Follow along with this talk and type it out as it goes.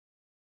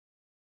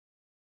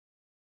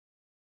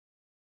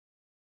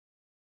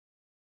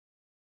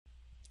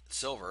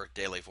Silver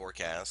daily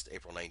forecast,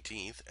 April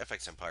 19th,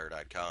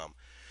 fxempire.com.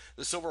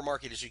 The silver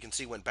market, as you can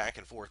see, went back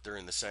and forth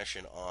during the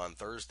session on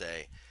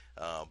Thursday,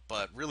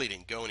 but really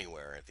didn't go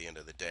anywhere at the end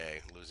of the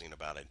day, losing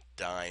about a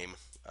dime,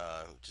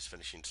 just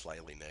finishing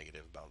slightly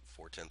negative, about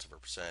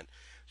 0.4%.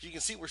 As you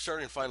can see, we're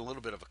starting to find a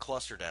little bit of a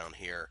cluster down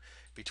here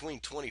between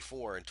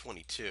 24 and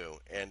 22,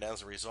 and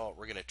as a result,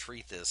 we're going to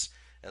treat this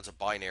as a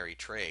binary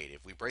trade.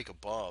 If we break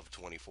above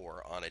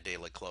 24 on a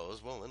daily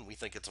close, well, then we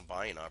think it's a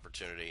buying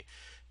opportunity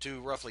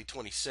to roughly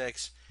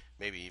 26,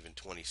 maybe even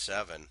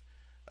 27.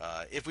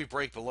 If we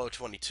break below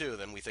 22,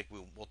 then we think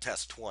we'll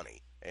test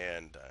 20.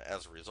 And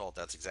as a result,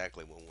 that's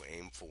exactly what we'll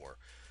aim for.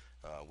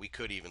 We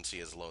could even see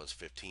as low as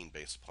 15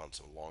 based upon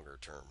some longer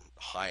term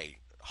high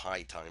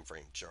time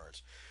frame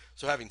charts.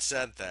 So having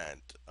said that,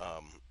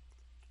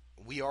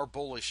 we are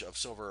bullish of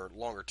silver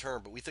longer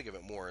term, but we think of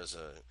it more as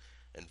a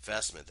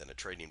investment than a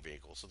trading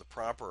vehicle. So the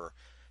proper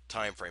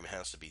time frame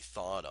has to be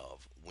thought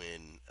of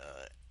when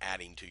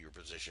adding to your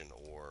position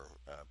or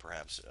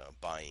perhaps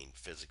buying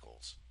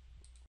physicals.